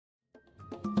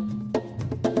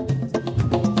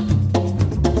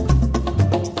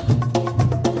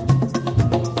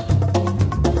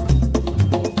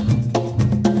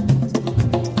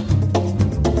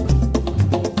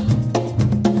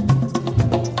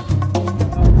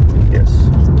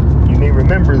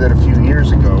remember that a few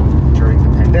years ago, during the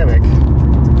pandemic,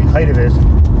 the height of it,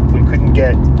 we couldn't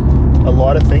get a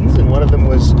lot of things, and one of them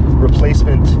was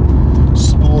replacement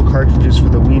spool cartridges for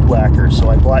the weed whacker. So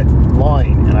I bought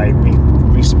line and I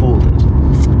re-spooled it.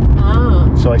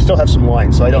 Ah. So I still have some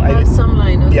line. So I have some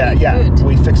line. Okay, yeah. Good.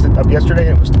 We fixed it up yesterday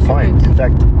and it was fine. Good. In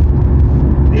fact,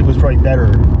 it was probably better.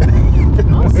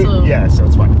 Awesome. Yeah, so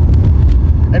it's fine.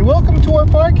 And welcome to our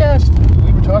podcast.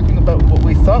 We were talking about what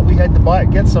we thought we had to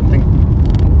get something.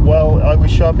 While I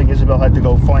was shopping, Isabelle had to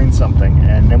go find something,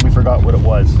 and then we forgot what it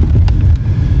was.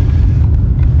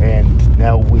 And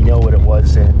now we know what it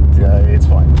was, and it's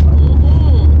fine.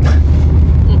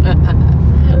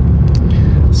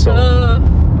 So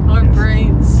our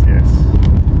brains. Yes.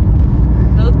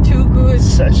 Not too good.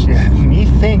 Such me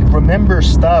think, remember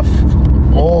stuff,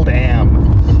 old am.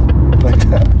 But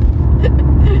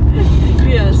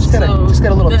yes. just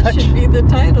got a little that touch. That should be the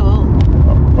title.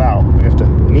 Wow, we have to.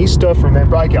 Me stuff.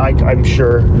 Remember, I'm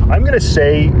sure. I'm gonna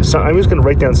say. So, I'm just gonna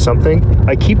write down something.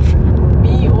 I keep.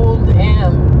 Me old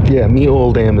am. Yeah, me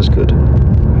old am is good.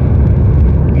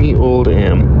 Me old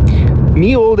am.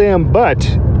 Me old am, but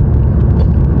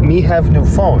me have new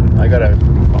phone. I got a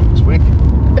new phone this week,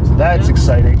 so that's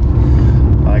exciting.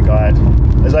 I got,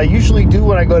 as I usually do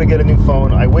when I go to get a new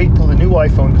phone, I wait till the new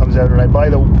iPhone comes out and I buy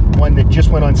the one that just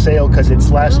went on sale because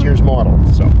it's last year's model.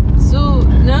 So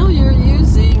now you're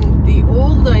using the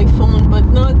old iPhone, but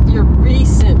not your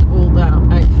recent old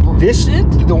iPhone. This,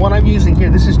 the one I'm using here,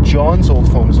 this is John's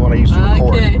old phone, is the one I use to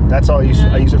record. Okay. That's all I use.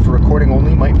 I use it for recording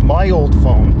only. My old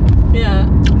phone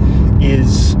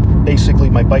is basically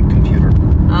my bike computer.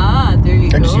 Ah, there you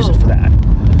go. I just use it for that.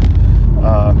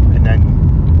 And then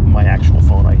my actual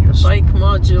phone I use. Bike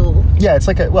module. Yeah, it's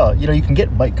like you can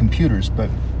get bike computers, but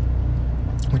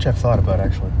which I've thought about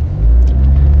actually.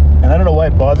 And I don't know why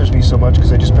it bothers me so much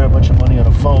because I just spent a bunch of money on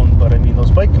a phone, but I mean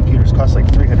those bike computers cost like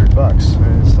 $300.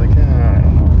 And it's like, I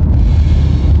don't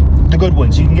know. The good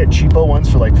ones, you can get cheapo ones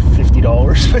for like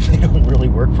 $50, but they don't really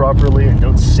work properly and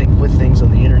don't sync with things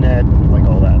on the internet and like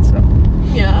all that stuff.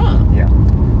 Yeah. Yeah.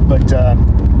 But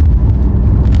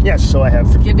yes, so I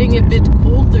have. It's getting a bit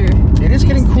colder. It is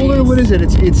getting cooler. Days. What is it?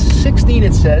 It's 16.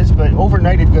 It says, but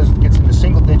overnight it gets into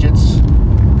single digits.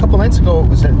 A couple nights ago it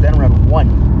was then around 1.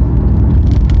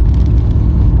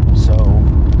 So.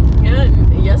 Yeah.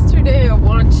 Yesterday I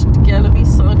watched Galavi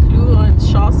Saint-Cloud on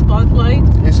Shaw Spotlight.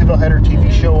 Isabelle had her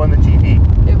TV show on the TV.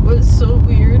 It was so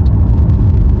weird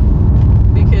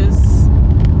because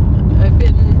I've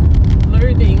been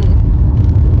learning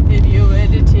video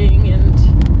editing, and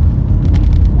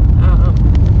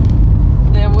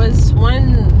there was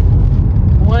one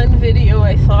video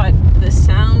I thought the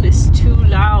sound is too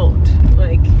loud.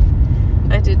 Like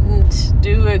I didn't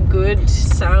do a good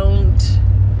sound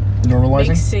Normalizing?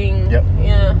 mixing. Yep.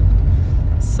 Yeah.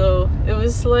 So it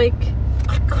was like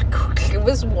it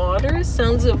was water,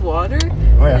 sounds of water.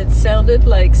 Oh, yeah. And it sounded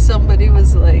like somebody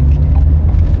was like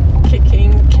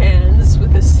kicking cans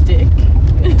with a stick.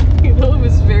 You know, it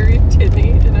was very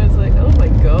tinny, and I was like, oh my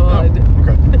god. Oh,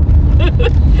 okay.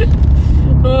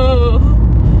 Oh,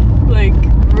 like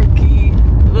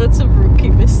lots of rookie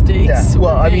mistakes. Yeah,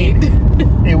 well, were made. I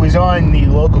mean, it was on the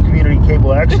local community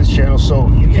cable access channel, so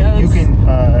you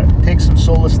can take some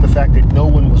solace in the fact that no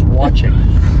one was watching.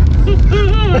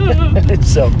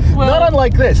 So, not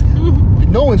unlike this.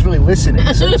 No one's really listening.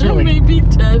 So it's really maybe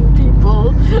 10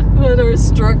 people that are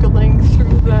struggling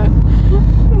through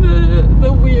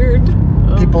the weird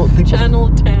people channel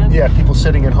 10. Yeah, people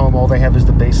sitting at home, all they have is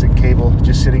the basic cable,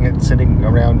 just sitting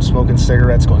around smoking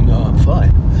cigarettes, going, "No, I'm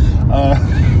fine."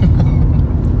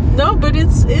 No, but it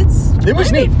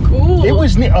was neat. Cool. It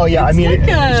was neat. Oh yeah, it's I mean, like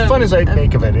as fun as I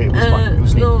make of it, it was fun. It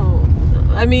was neat. No,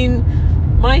 I mean,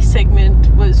 my segment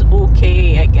was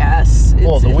okay, I guess.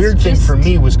 The weird thing for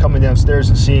me was coming downstairs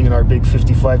and seeing in our big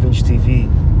 55-inch TV,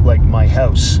 like my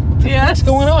house. What's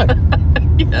going on?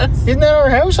 Yes. Isn't that our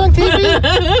house on TV?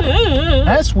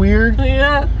 That's weird.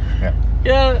 Yeah.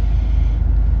 Yeah.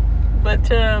 But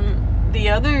the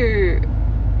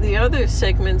other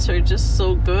segments are just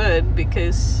so good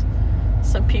because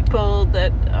some people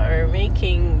that are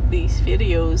making these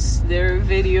videos, they're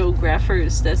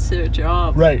videographers. That's their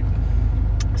job. Right.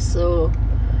 So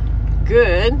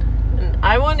good. And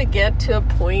I want to get to a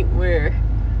point where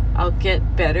I'll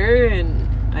get better and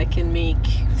I can make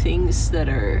things that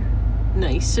are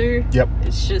nicer. Yep.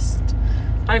 It's just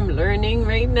I'm learning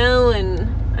right now, and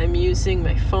I'm using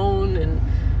my phone and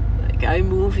like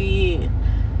iMovie,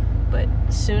 but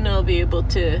soon I'll be able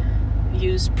to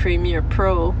use Premiere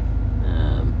Pro.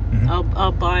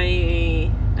 I'll buy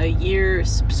a year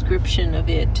subscription of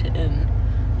it, and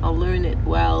I'll learn it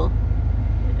well.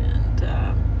 And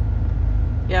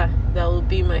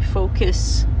be my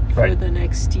focus for Right. the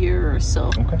next year or so.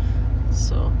 Okay.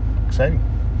 So, Exciting.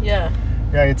 yeah.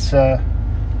 Yeah, it's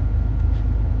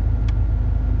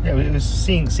it was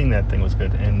seeing that thing was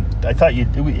good, and I thought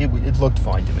it looked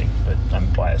fine to me, but I'm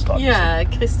biased, obviously. Yeah,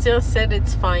 Christian said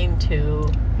it's fine too.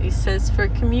 He says for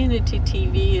community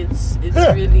TV, it's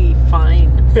Yeah. really fine.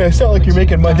 Yeah, it's not like you're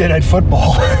making Monday Night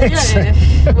Football.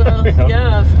 Yeah, well, you know.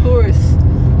 yeah, of course.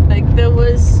 Like there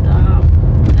was a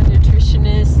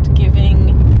nutritionist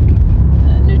giving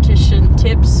nutrition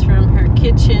tips from her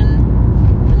kitchen,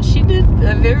 and she did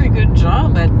a very good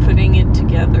job at putting it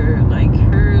together. Like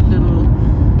her little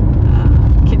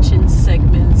kitchen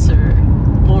segments or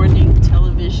morning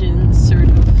television sort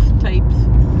of type.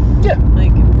 Yeah.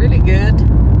 Like really good.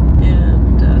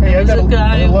 And Hey, there I've was got a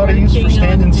guy a lot of use for working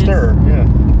stand and stir.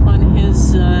 Yeah. on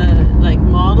his like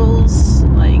models,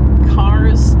 like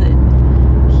cars that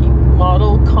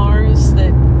model cars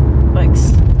that like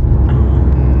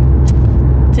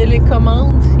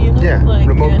telecommand, you know, Yeah, like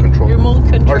remote control. Remote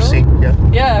control. RC. Yeah.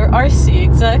 Yeah, RC,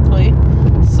 exactly.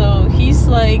 So he's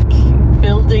like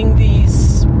building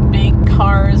these big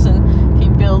cars, and he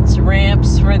builds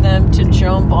ramps for them to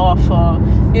jump off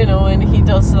you know, and he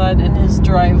does that in his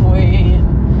driveway,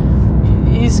 and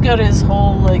he's got his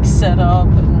whole like setup,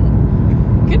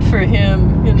 and good for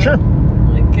him, you know. Sure.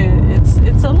 Like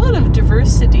it's a lot of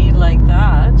diversity like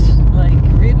that, like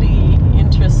really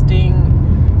interesting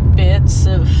bits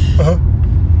of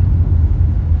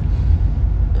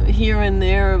here and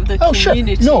there of the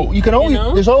community. Sure. No, you can always. You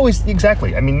know? There's always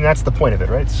exactly. I mean, that's the point of it,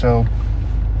 right? So,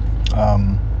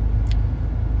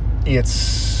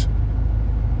 it's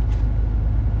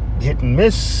hit and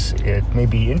miss. It may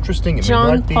be interesting. It may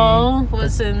John not be. Paul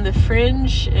was in the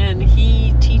Fringe, and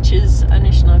he teaches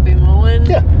Anishinaabemowin.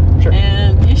 Yeah, sure.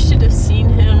 And you should have seen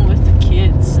him with the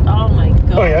kids. Oh my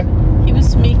God. Oh yeah. He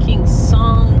was making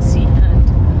songs. He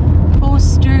had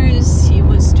posters. He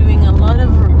was doing a lot of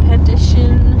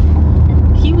repetition.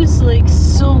 He was like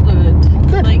so good.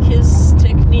 Good. Like his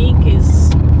technique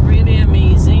is really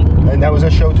amazing. And that was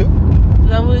a show too.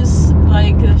 That was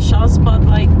like a Shaw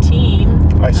Spotlight team.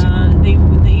 I see.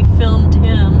 They filmed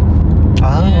him.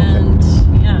 Ah, And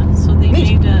yeah, so they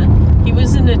Neat. made he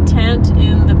was in a tent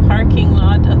in the parking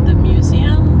lot of the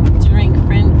museum during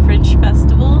Fringe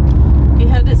Festival. He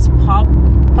had his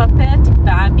puppet,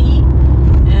 Babby,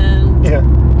 and Yeah.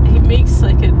 he makes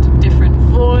like a different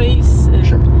voice. And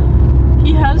Sure.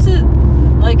 he has it,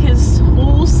 like his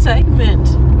whole segment,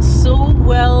 so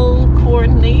well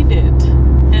coordinated,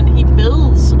 and he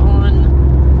builds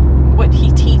on what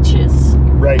he teaches.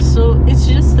 Right. So it's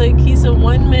just like he's a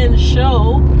one-man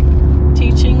show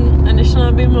teaching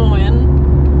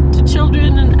Anishinaabemowin to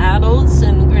children and adults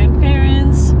and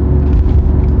grandparents.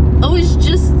 I was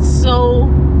just so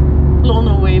blown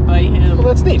away by him. Well,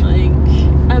 that's neat. Like,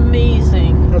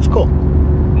 amazing. That's cool.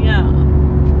 Yeah,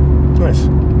 Nice.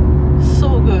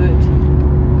 so good.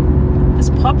 His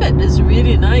puppet is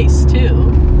really nice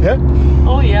too. Yeah.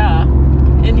 Oh yeah.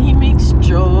 And he makes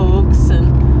jokes, and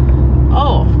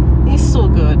oh, he's so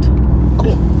good.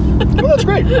 Cool. Well, that's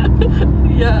great.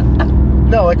 Yeah.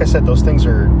 No, like I said, those things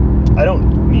are. I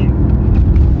don't mean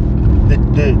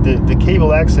the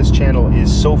cable access channel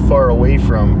is so far away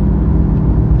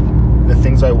from the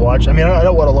things I watch. I mean, I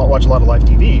don't watch a lot of live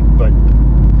TV, but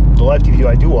the live TV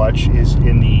I do watch is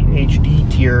in the HD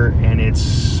tier, and it's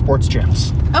sports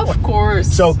channels. Of course.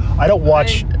 So I don't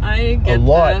watch I get a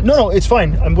lot. that. No, it's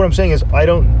fine. What I'm saying is I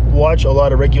don't watch a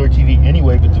lot of regular TV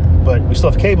anyway, but we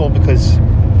still have cable because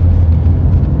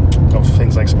of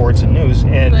things like sports and news.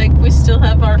 And Like we still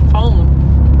have our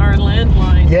phone, our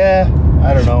landline. yeah,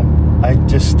 I don't know. I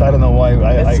don't know why.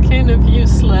 It's kind of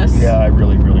useless. Yeah, I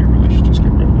really should just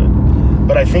get rid of it.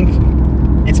 But I think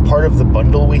it's part of the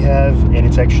bundle we have, and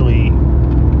it's actually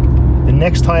the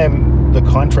next time the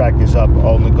contract is up,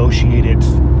 I'll negotiate it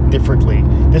differently.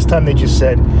 This time they just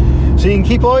said, so you can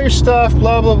keep all your stuff,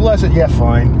 blah blah blah. I said, yeah,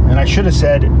 fine. And I should have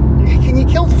said, can you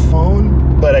kill the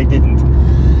phone? But I didn't.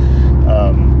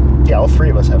 Yeah, all three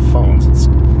of us have phones. It's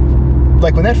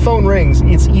like when that phone rings,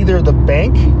 it's either the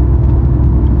bank,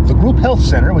 the group health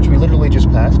center, which we literally just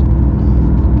passed,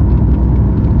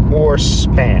 or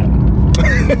spam.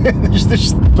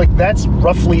 There's like that's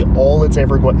roughly all it's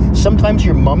ever going. Sometimes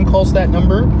your mom calls that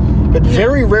number, but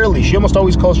very rarely. She almost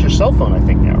always calls your cell phone, I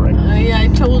think now, right? Yeah, I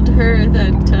told her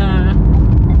that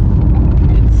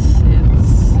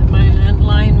it's my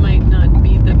landline might not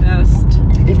be the best.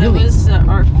 It really was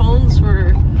our phones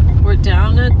were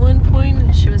down at one point,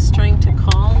 and she was trying to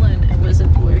call, and it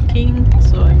wasn't working,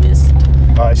 so I missed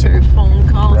I see. her phone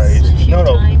calls Right. a few No,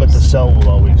 times. but the cell will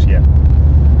always, yeah.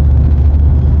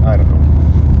 I don't know.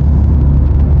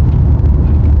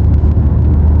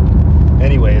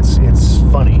 anyway, it's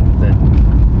funny that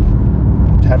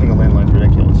having a landline is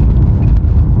ridiculous.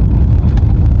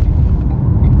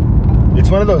 It's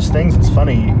one of those things. It's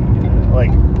funny,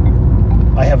 like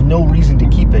I have no reason to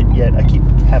keep it, yet I keep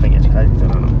having it. I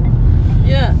don't know.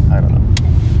 Yeah. I don't know.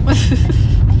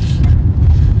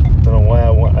 Don't know why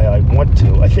I want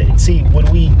to. I think. See, when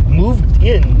we moved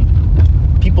in,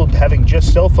 people having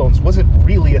just cell phones wasn't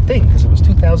really a thing because it was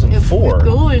 2004. If we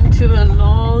go into a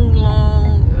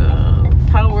long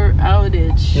power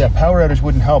outage. Yeah, power outage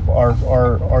wouldn't help. Our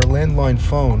landline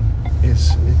phone it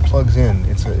plugs in.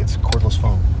 It's a cordless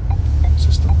phone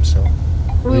system. So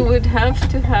we would have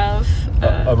to have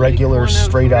a regular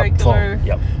straight up phone.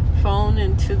 Yep. Phone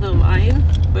into the line,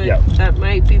 but Yep. that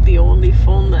might be the only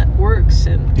phone that works.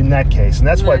 And in that case, and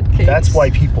that's why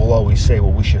people always say,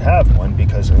 well, we should have one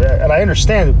because of that. And I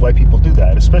understand why people do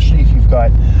that, especially if you've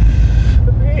got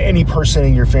any person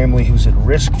in your family who's at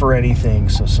risk for anything.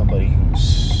 So somebody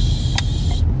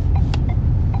who's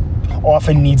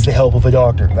often needs the help of a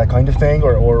doctor, that kind of thing,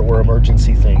 or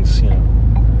emergency things, you know.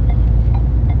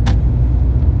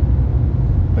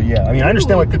 But yeah, I mean, I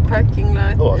understand why people. The parking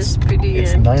lot is pretty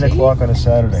It's empty. 9 o'clock on a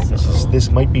Saturday. So.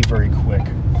 This might be very quick.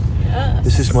 Yes.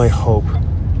 This is my hope.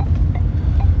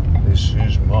 This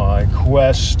is my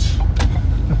quest.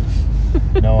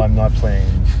 No, I'm not playing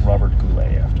Robert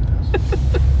Goulet after this.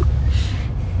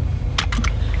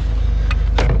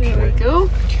 There we go.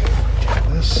 Okay,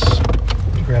 this.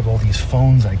 Grab all these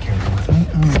phones I carry with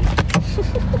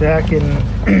me. Back in,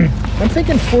 I'm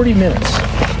thinking 40 minutes.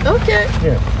 Okay.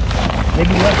 Yeah.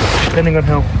 Maybe less, depending on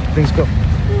how things go.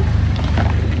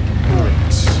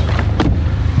 Alright.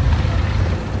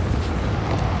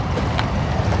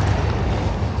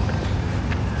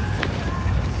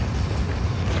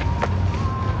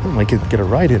 I might get a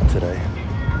ride in today.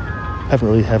 Haven't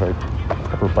really had a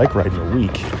proper bike ride in a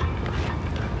week.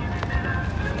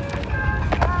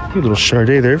 A little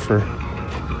Chardet there for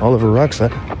Oliver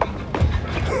Roxette.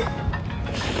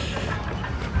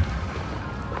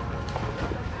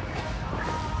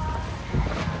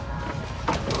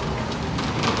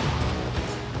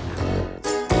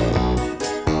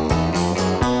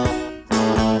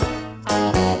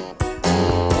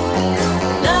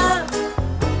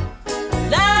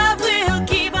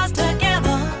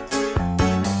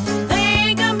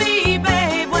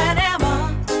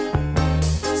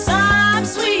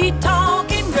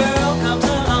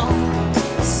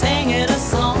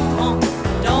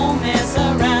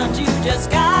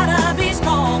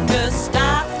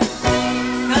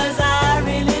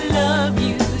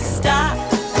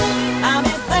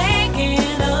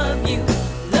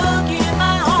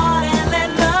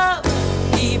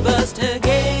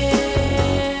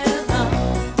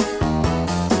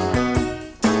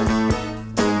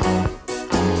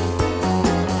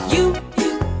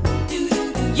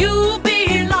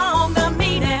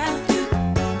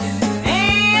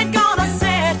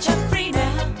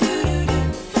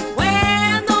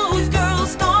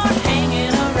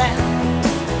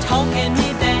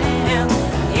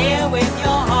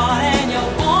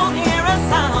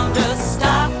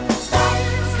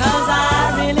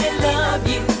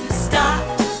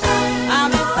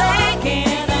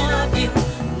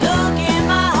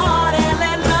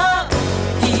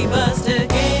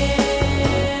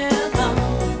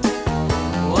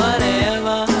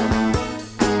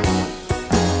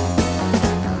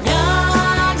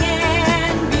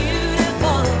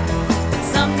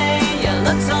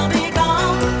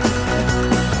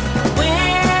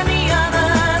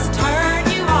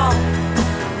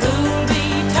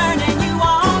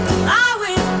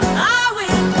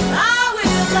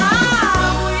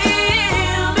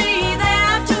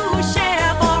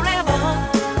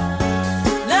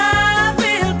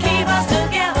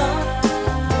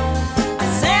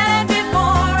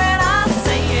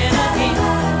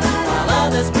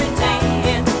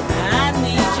 Pretend I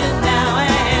need you now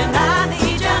and I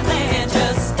need you then.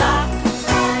 Just stop.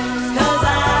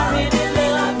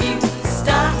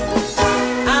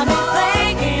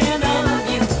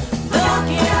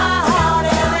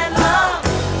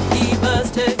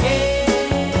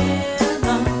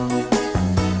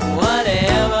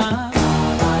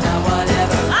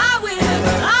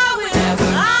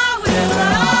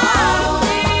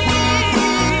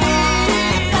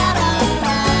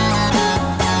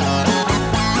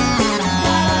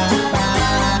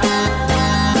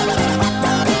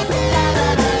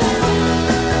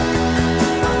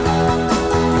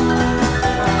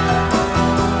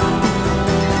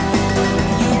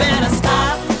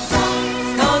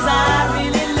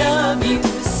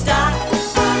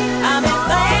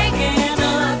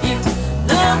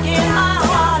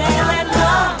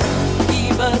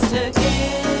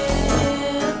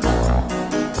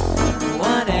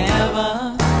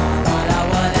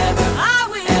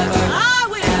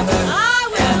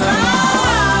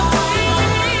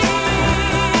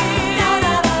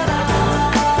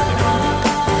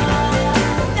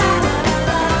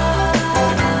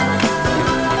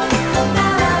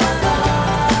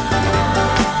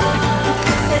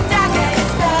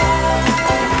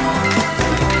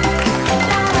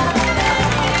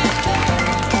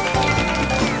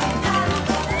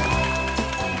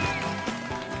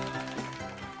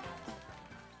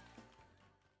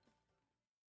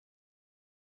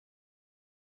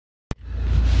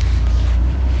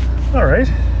 All right,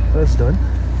 that's done.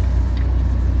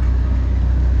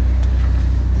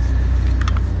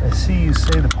 I see you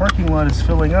say the parking lot is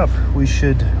filling up. We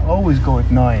should always go at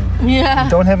 9. Yeah.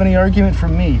 Don't have any argument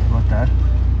from me about that.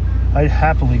 I'd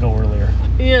happily go earlier.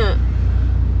 Yeah.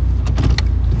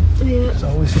 Yeah. There's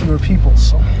always fewer people,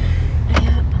 so.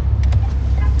 Yeah.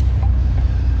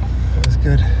 That was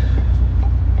good.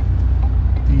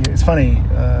 It's funny,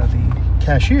 the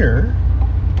cashier,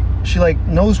 she like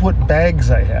knows what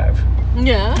bags I have.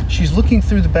 Yeah. She's looking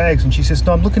through the bags and she says,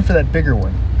 "No, I'm looking for that bigger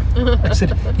one." I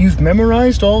said, "You've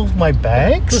memorized all of my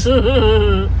bags?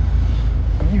 You've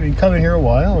been coming here a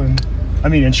while." And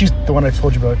and she's the one I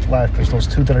told you about last. There's those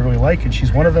 2 that I really like, and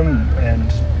she's one of them,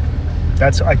 and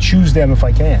I choose them if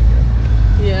I can.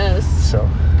 Yes. So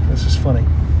this is funny.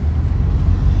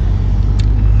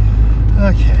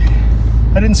 Okay.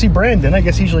 I didn't see Brandon. I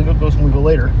guess he usually goes when we go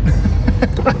later.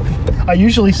 I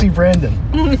usually see Brandon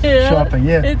shopping.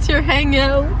 Yeah. It's your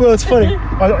hangout. Well, it's funny.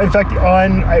 In fact,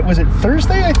 was it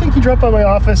Thursday? I think he dropped by my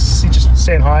office. He just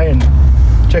saying hi and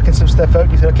checking some stuff out.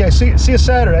 He said, "Okay, see you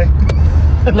Saturday."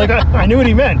 And like I knew what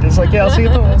he meant. It's like, yeah, I'll see you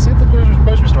at the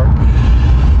grocery store.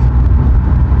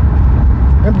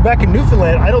 Remember back in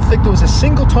Newfoundland, I don't think there was a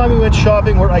single time we went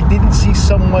shopping where I didn't see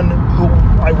someone who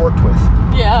I worked with.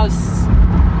 Yes.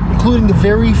 Including the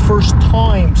very first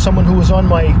time someone who was on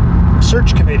my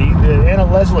search committee, Anna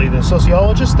Leslie, the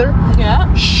sociologist there.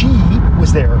 Yeah. She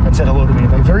was there and said hello to me.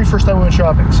 My very first time I went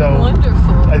shopping. So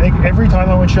wonderful. I think every time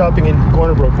I went shopping in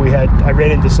Corner Brook, I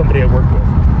ran into somebody I worked with.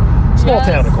 Small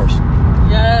town, of course.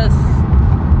 Yes.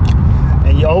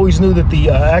 And you always knew that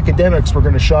the academics were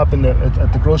going to shop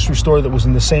at the grocery store that was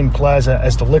in the same plaza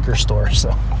as the liquor store.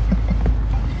 So,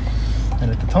 and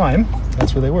at the time,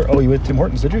 that's where they were. Oh, you went to Tim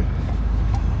Hortons, did you?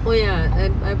 Oh yeah,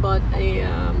 I bought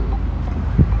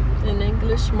an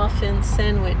English muffin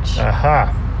sandwich. Aha.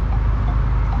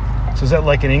 So is that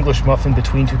like an English muffin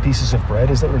between 2 pieces of bread?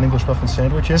 Is that what an English muffin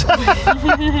sandwich is?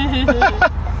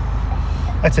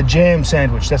 That's a jam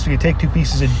sandwich. That's where you take 2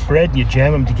 pieces of bread and you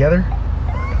jam them together.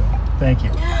 Thank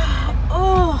you.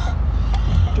 Oh,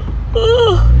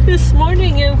 this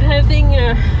morning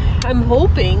I'm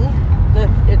hoping that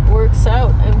it works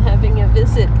out. I'm having a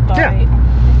visit by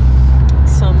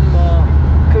some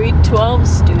grade 12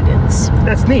 students.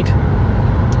 That's neat.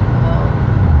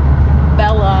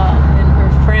 Bella and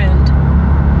her friend.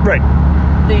 Right.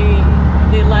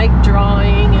 They like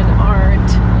drawing and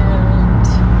art, and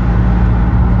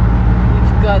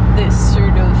we've got this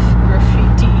sort of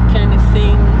graffiti kind of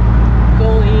thing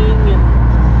going, and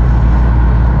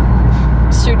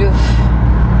sort of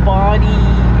body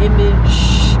image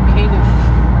kind of.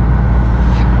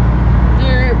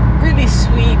 They're really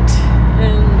sweet,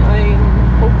 and I'm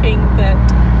hoping that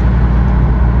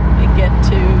I get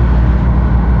to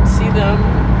see them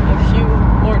a few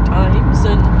more times.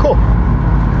 And cool.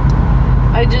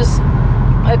 I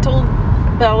told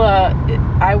Bella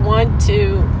I want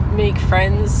to make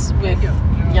friends with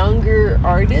younger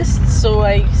artists, so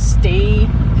I stay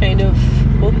kind of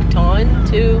hooked on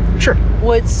to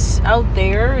what's out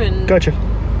there. And gotcha.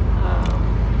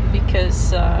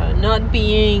 Because not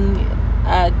being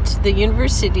at the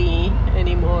university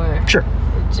anymore,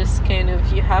 it just kind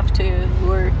of, you have to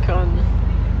work on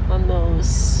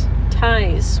those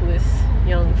ties with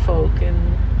young folk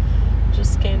and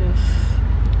just kind of,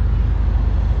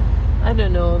 I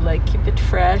don't know, like keep it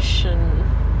fresh, and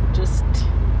just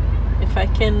if I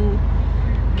can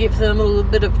give them a little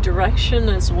bit of direction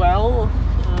as well,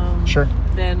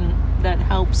 then that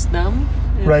helps them.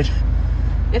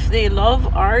 If they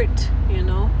love art,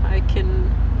 I can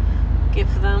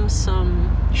give them some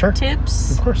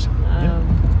tips. Of course.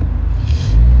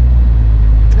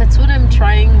 That's what I'm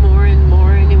trying more and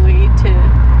more anyway, to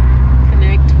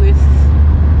connect with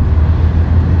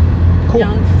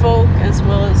young folk as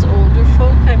well as older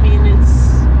folk. I mean,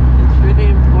 it's really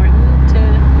important to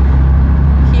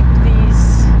keep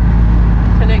these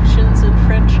connections and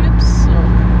friendships. So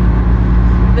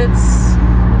let's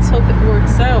hope it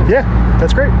works out. Yeah,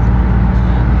 that's great.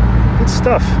 Good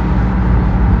stuff.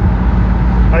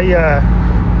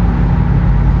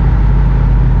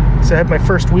 So I had my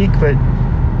first week, but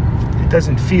it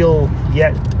doesn't feel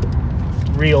yet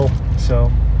real.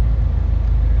 So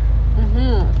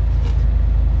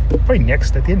probably at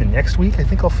the end of next week, I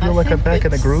think I'll feel like I'm back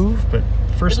in the groove. But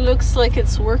first, it looks like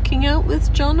it's working out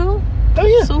with Jono. Oh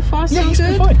yeah, so far so good. He's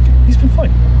been fine. He's been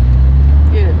fine.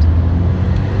 Good.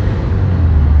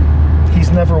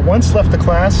 He's never once left the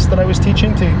class that I was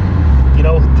teaching to,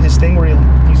 his thing where he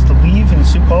used to leave in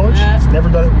Sioux College. Yeah. He's never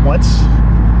done it once.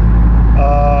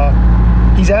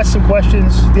 He's asked some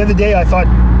questions. The other day I thought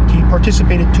he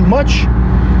participated too much.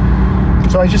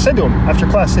 So I just said to him after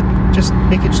class, just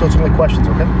make it so it's only questions,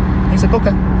 okay? And he's like,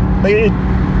 okay. Like,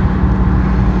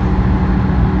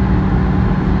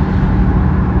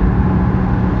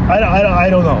 I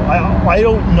don't know. I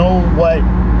don't know what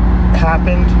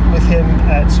happened with him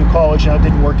at Sioux College and how it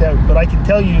didn't work out, but I can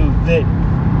tell you that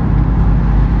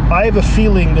I have a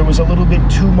feeling there was a little bit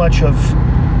too much of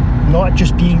not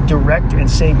just being direct and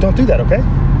saying, don't do that, okay?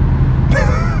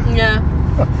 Yeah.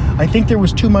 I think there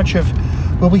was too much of,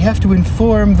 well, we have to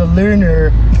inform the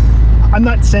learner. I'm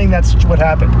not saying that's what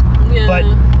happened, but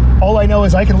all I know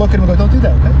is I can look at him and go, don't do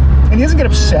that, okay? And he doesn't get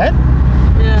upset.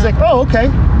 Yeah. He's like, oh, okay.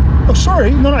 Oh,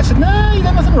 sorry. No, I said, nah, you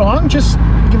got nothing wrong. Just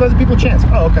give other people a chance.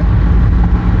 Oh, okay.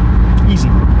 Easy.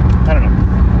 I don't know.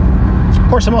 Of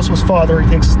course, I'm also his father. He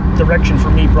takes direction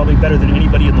from me probably better than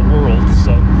anybody in the world,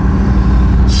 so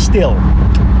still.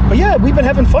 But yeah, we've been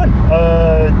having fun.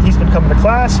 He's been coming to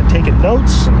class and taking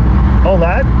notes and all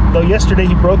that. Though yesterday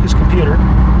he broke his computer.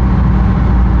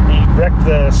 He wrecked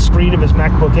the screen of his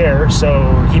MacBook Air,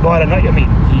 so he bought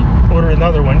he ordered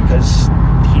another one because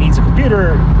he needs a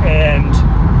computer, and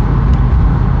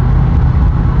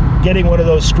getting one of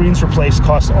those screens replaced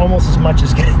costs almost as much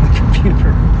as getting the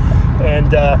computer.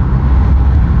 And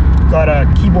got a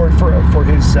keyboard for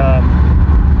his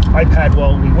iPad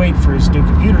while we wait for his new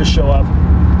computer to show up,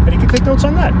 and he can take notes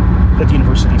on that at the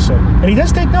university. So, and he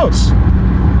does take notes.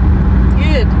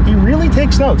 Good. He really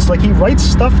takes notes. Like, he writes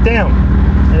stuff down,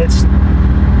 and it's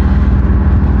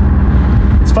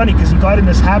funny because he got in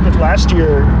this habit last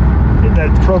year in the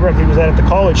program he was at the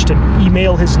college to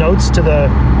email his notes to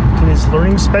his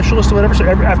learning specialist or whatever. So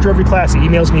after every class, he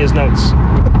emails me his notes.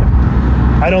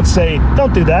 I don't say,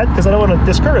 don't do that, because I don't want to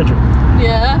discourage him.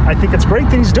 Yeah. I think it's great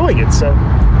that he's doing it, so.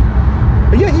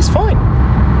 But yeah, he's fine.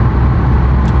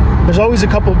 There's always a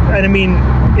couple, and I mean,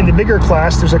 in the bigger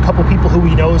class, there's a couple people who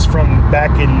he knows from back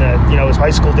in, his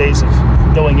high school days of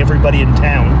knowing everybody in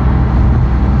town.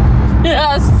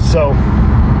 Yes. So.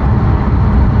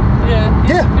 Yeah,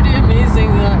 he's pretty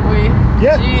amazing that way.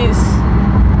 Yeah. Jeez.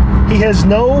 He has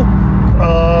no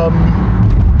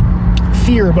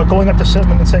fear about going up to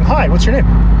someone and saying, hi, what's your name?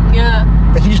 Yeah.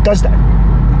 But he just does that.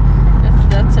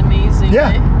 That's amazing.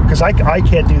 Yeah, because I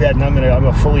can't do that, and I'm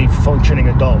a fully functioning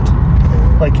adult.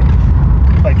 Like,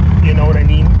 you know what I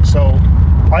mean? So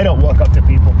I don't walk up to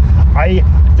people.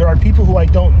 There are people who I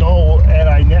don't know, and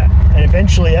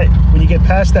eventually, when you get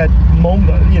past that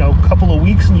moment, couple of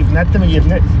weeks, and you've met them and you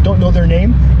don't know their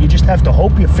name, you just have to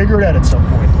hope you figure it out at some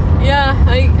point. Yeah,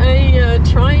 I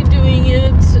tried doing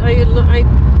it.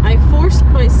 I forced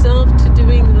myself to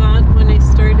doing that when I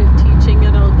started teaching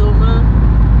at Algoma,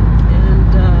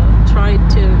 and tried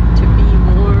to be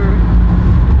more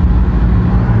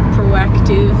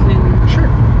proactive and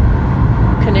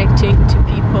connecting to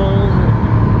people.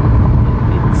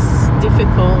 It's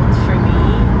difficult for me,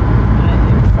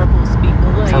 for most people.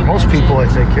 For most people, I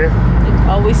think, yeah. It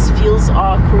always feels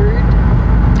awkward.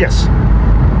 Yes.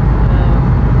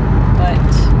 But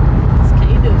it's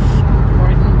kind of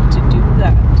important to do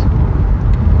that.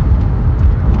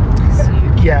 So you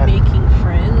keep making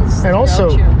friends and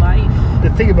throughout your life. The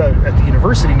thing about at the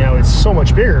university now, it's so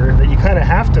much bigger that you kind of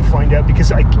have to find out, because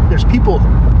there's people,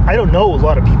 I don't know a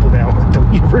lot of people now at the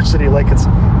university, like it's,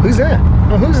 who's that?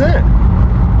 Oh, who's that?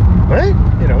 Right?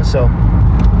 So.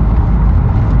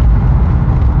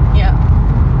 Yeah.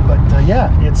 But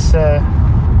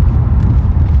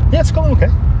it's going okay.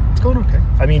 It's going okay.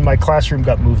 I mean, my classroom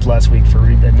got moved last week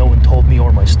and no one told me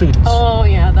or my students. Oh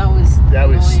yeah, that was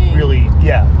really,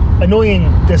 annoying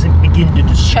doesn't begin to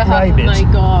describe it. My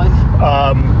God.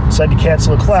 So I had to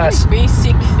cancel a class. Like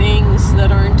basic things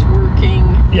that aren't working.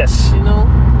 Yes.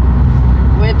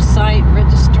 Website,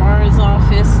 registrar's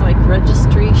office, like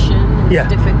registration is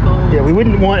difficult. Yeah, we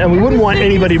wouldn't want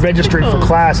anybody registering for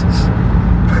classes.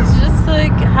 It's just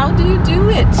like, how do you do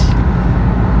it?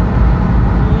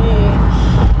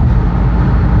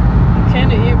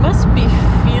 You must be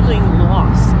feeling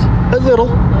lost. A little.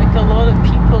 Like a lot of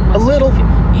people must. A little.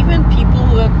 Even people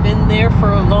who have been there for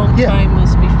a long time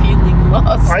must be feeling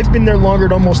lost. I've been there longer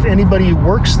than almost anybody who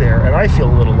works there, and I feel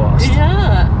a little lost.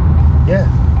 Yeah. Yeah.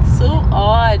 So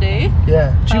odd, eh?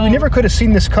 Yeah. Gee, we never could have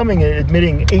seen this coming,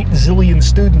 admitting 8 zillion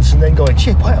students and then going,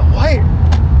 gee, why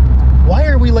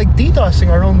are we like DDoSing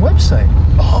our own website?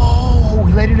 Oh,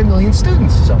 we let in 1 million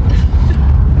students. So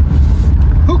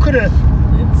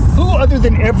who other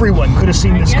than everyone could have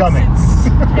seen this coming? It's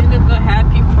kind of a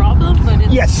happy problem, but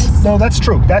it's yes. No, that's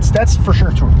true. That's for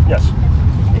sure true. Yes.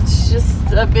 It's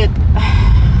just a bit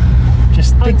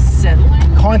just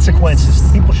unsettling.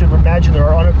 Consequences. People should imagine there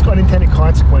are unintended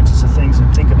consequences of things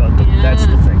and think about them. Yeah. That's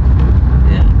the thing.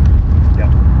 Yeah.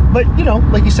 Yeah. But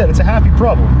like you said, it's a happy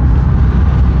problem.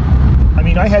 I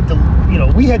mean,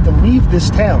 we had to leave this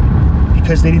town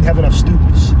because they didn't have enough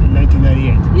students in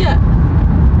 1998. Yeah.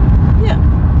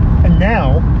 And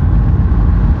now,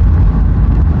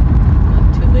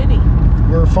 Not too many.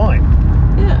 we're fine.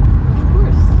 Yeah, of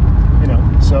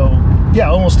course. So, yeah,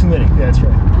 almost too many. Yeah, that's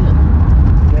right.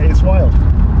 Yeah, it's wild.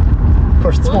 Of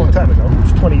course, it's a long time ago.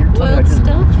 It's 20 years. Wild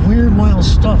stuff? It's weird, wild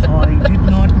stuff. I did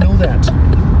not know that.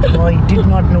 I did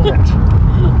not know that.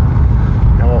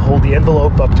 Now I'll hold the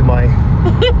envelope up to my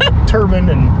turban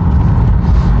and...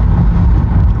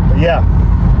 But yeah.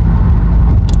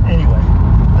 Anyway.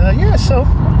 So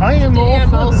I am Today all I'm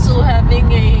for also this.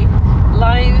 having a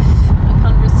live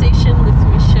conversation with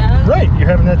Michelle. Right, you're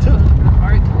having that too.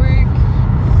 Artwork.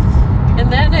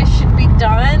 And then I should be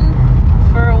done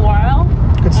for a while.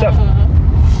 Good stuff.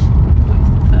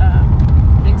 With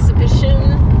an exhibition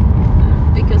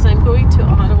because I'm going to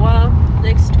Ottawa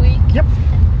next week. Yep.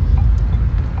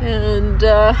 And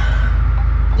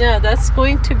that's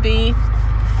going to be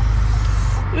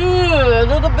a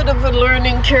little bit of a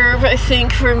learning curve, I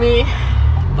think, for me.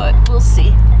 But we'll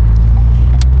see.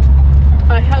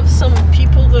 I have some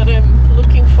people that I'm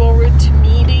looking forward to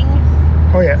meeting.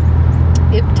 Oh yeah.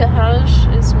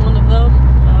 Ibtihaj is one of them.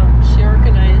 She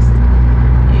organized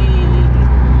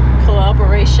a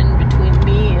collaboration between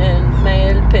me and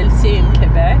Maëlle Pelletier in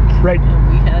Quebec. Right. And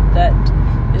we had that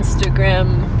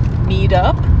Instagram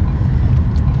meetup.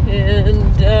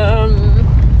 And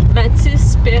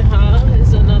Mathis Perrin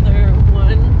is another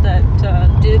one that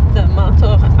did the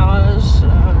mentorage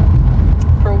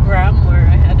program where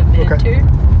I had a mentor. Okay.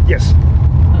 Yes.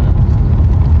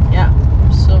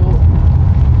 So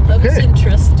that was Okay.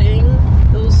 interesting,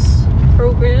 those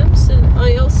programs. And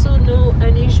I also know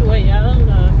Annie Joyal,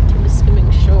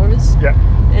 Timiskaming Shores, Yeah.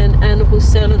 and Anne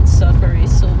Roussel in Sudbury.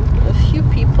 So a few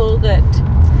people that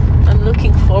I'm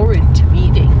looking forward to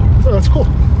meeting. Oh, that's cool.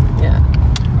 Yeah.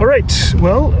 All right.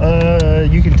 Well,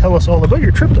 you can tell us all about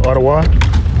your trip to Ottawa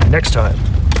next time.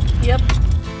 Yep.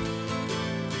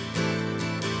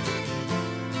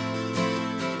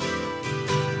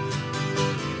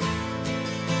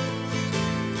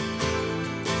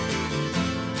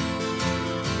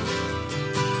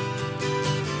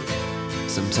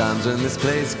 Sometimes when this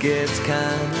place gets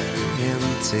kinda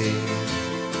empty,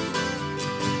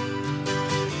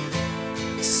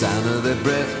 sound of their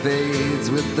breath fades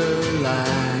with the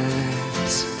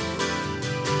light.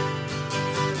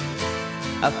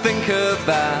 I think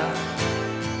about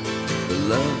the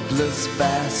loveless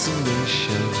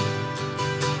fascination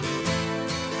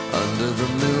under the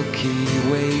Milky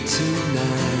Way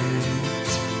tonight.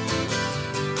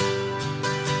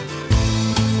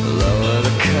 Lower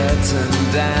the curtain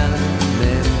down in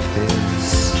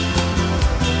Memphis.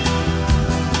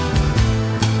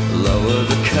 Lower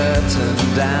the curtain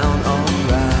down,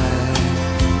 alright.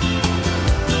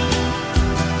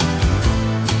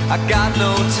 I got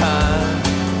no time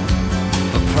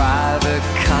for private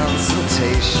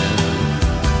consultation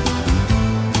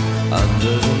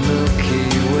under the Milky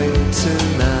Way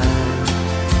tonight.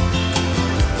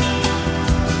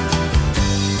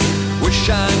 Wish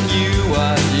I knew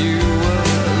what you were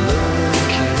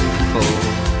looking for.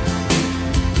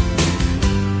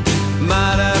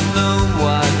 Might have known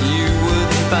what you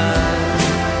would find.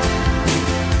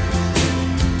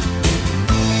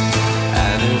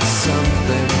 And it's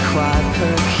something quite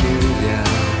peculiar,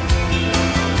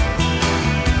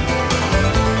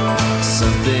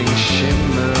 something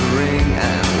shimmering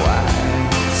and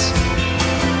white.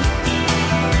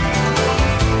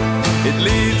 It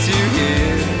leads you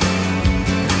here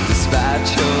despite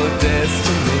your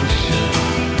destination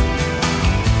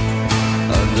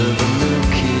under the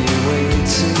Milky Way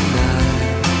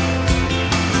tonight.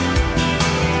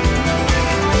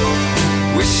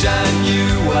 Wish I knew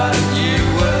what you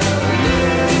were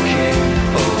looking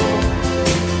for.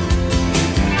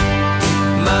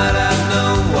 Might have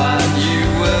known what you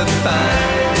would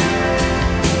find.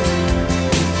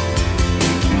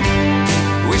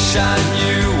 Wish I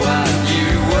knew what you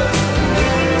were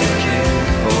looking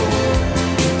for.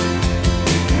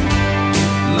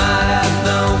 Might have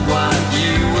known what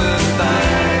you would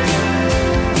find.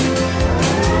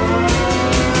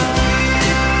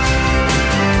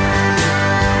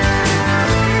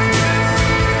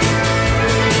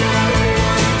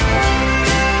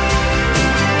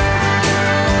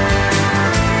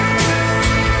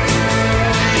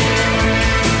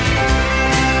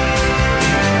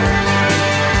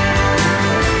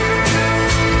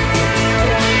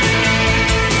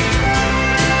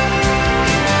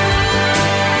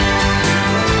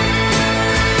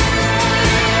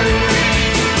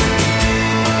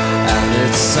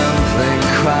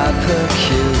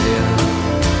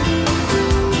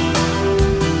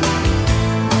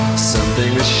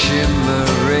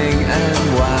 shimmering and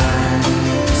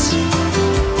white,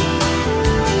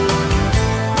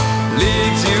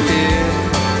 leads you here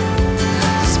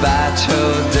despite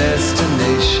your